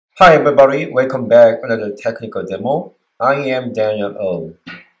Hi everybody, welcome back another technical demo. I am Daniel O.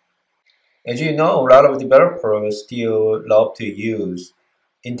 As you know, a lot of developers still love to use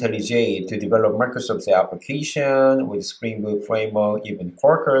IntelliJ to develop Microsoft's application with Spring Boot framework, even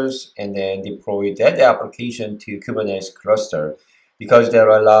Quarkus, and then deploy that application to Kubernetes cluster because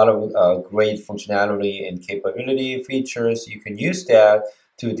there are a lot of great functionality and capability features. You can use that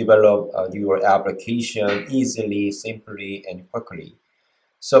to develop your application easily, simply, and quickly.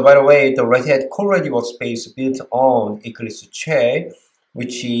 So by the way, the Red Hat CodeReady Workspace built on IntelliJ,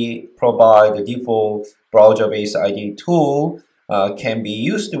 which provide the default browser-based IDE tool, can be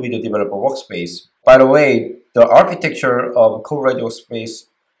used with the developer workspace. By the way, the architecture of CodeReady Workspace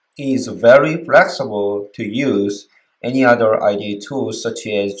is very flexible to use any other IDE tools such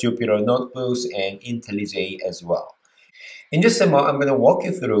as Jupyter Notebooks and IntelliJ as well. In this demo, I'm going to walk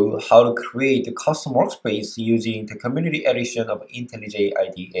you through how to create a custom workspace using the community edition of IntelliJ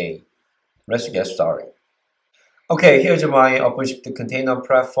IDE. Let's get started. Okay, here's my OpenShift container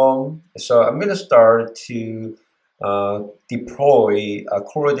platform. So I'm going to start to deploy a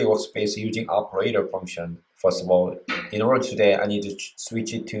CodeReady workspace using operator function. First of all, in order to that, I need to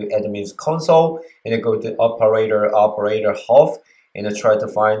switch it to admin's console and then go to operator hub and then try to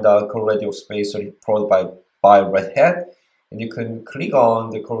find the CodeReady workspace deployed by Red Hat. And you can click on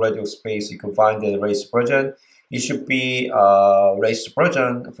the CodeReady workspace. You can find the latest version. It should be latest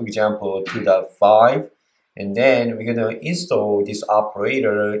version, for example, 2.5. And then we're going to install this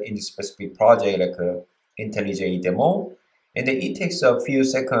operator in this specific project like a IntelliJ demo. And then it takes a few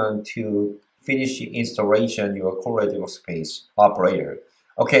seconds to finish the installation your CodeReady workspace operator.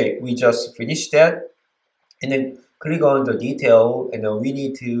 Okay, we just finished that. And then click on the detail, and then we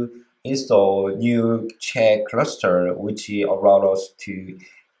need to install new check cluster, which allows us to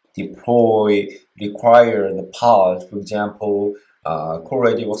deploy required pods, for example,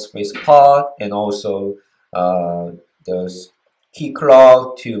 CodeReady workspace pod, and also the key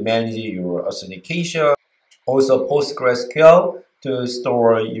cloud to manage your authentication. Also PostgreSQL to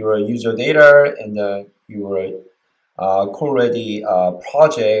store your user data and your CodeReady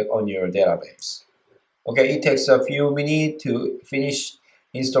project on your database. Okay, it takes a few minutes to finish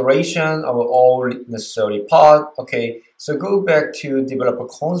installation of all necessary pod. Okay, so go back to developer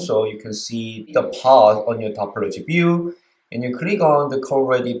console. You can see the pod on your topology view, and you click on the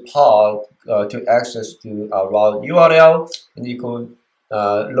CodeReady pod to access to route URL, and you can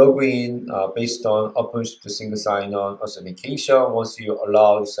log in based on OpenShift single sign-on authentication. Once you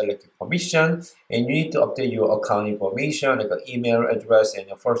allow the selected permission, and you need to update your account information like an email address and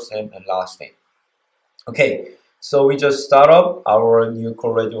your first name and last name. Okay, so we just start up our new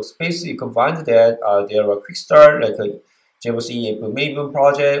CodeReady workspace. You can find that there are quick start like a JavaC Maven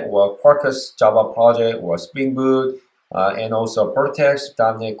project or Quarkus Java project or Spring Boot and also Vertex,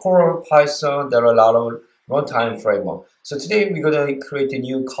 .NET Core, Python. There are a lot of runtime framework. So today we're going to create a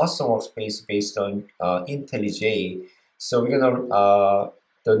new custom workspace based on IntelliJ. So we're going to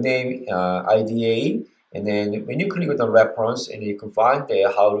the name IDA, and then when you click on the reference, and you can find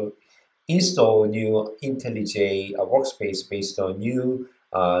there how to install new IntelliJ workspace based on new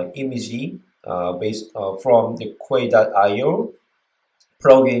image based from the Quay.io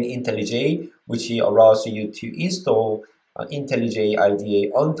plugin IntelliJ, which allows you to install IntelliJ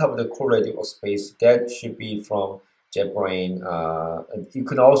IDE on top of the CodeReady workspace. That should be from JetBrains. You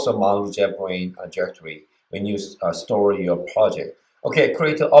can also mount JetBrains directory when you store your project. Okay,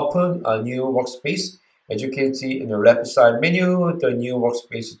 create an open a new workspace. As you can see in the left side menu, the new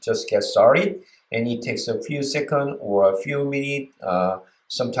workspace just gets started, and it takes a few seconds or a few minutes,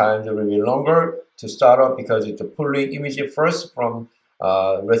 sometimes a little bit longer to start up because it's pulling image first from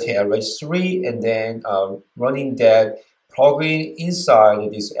Red Hat Registry and then running that plugin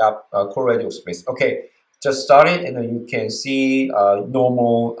inside this app CodeReady workspace. Okay, just started, and then you can see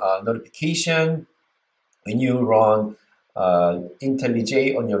normal notification when you run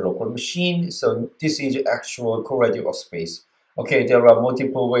IntelliJ on your local machine. So this is actual CodeReady workspace. Okay, there are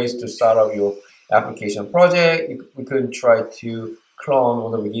multiple ways to start up your application project. We could try to clone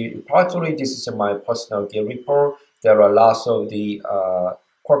one of the Git repository. This is my personal Git repo. There are lots of the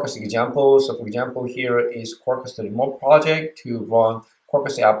Quarkus examples. So for example, here is Quarkus the remote project to run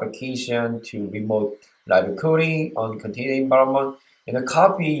Quarkus application to remote live coding on container environment, and a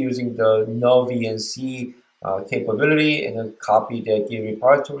copy using the no VNC capability, and then copy that Git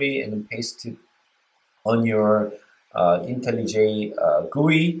repository and then paste it on your IntelliJ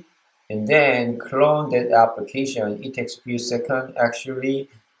GUI, and then clone that application. It takes a few seconds actually,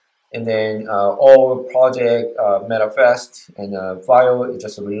 and then all project manifest and file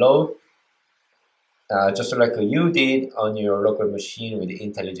just reload. just like you did on your local machine with the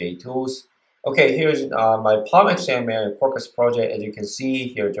IntelliJ tools. Okay, here's my Palm XML Quarkus project. As you can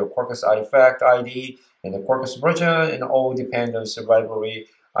see, here's your Quarkus artifact ID and the Quarkus version, and all dependency library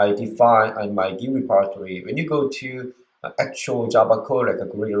I define on my Git repository. When you go to actual Java code, like a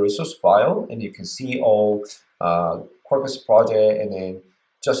grid resource file, and you can see all Quarkus project, and then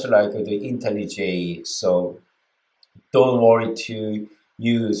just like the IntelliJ. So don't worry to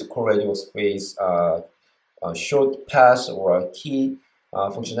use CodeReady Workspace short pass or a key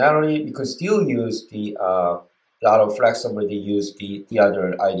functionality. You can still use the lot of flexibility. Use the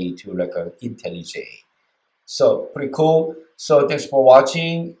other ID to like a IntelliJ. So pretty cool. So thanks for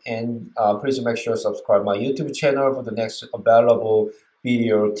watching, and please make sure to subscribe my YouTube channel for the next available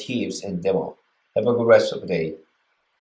video tips and demo. Have a good rest of the day.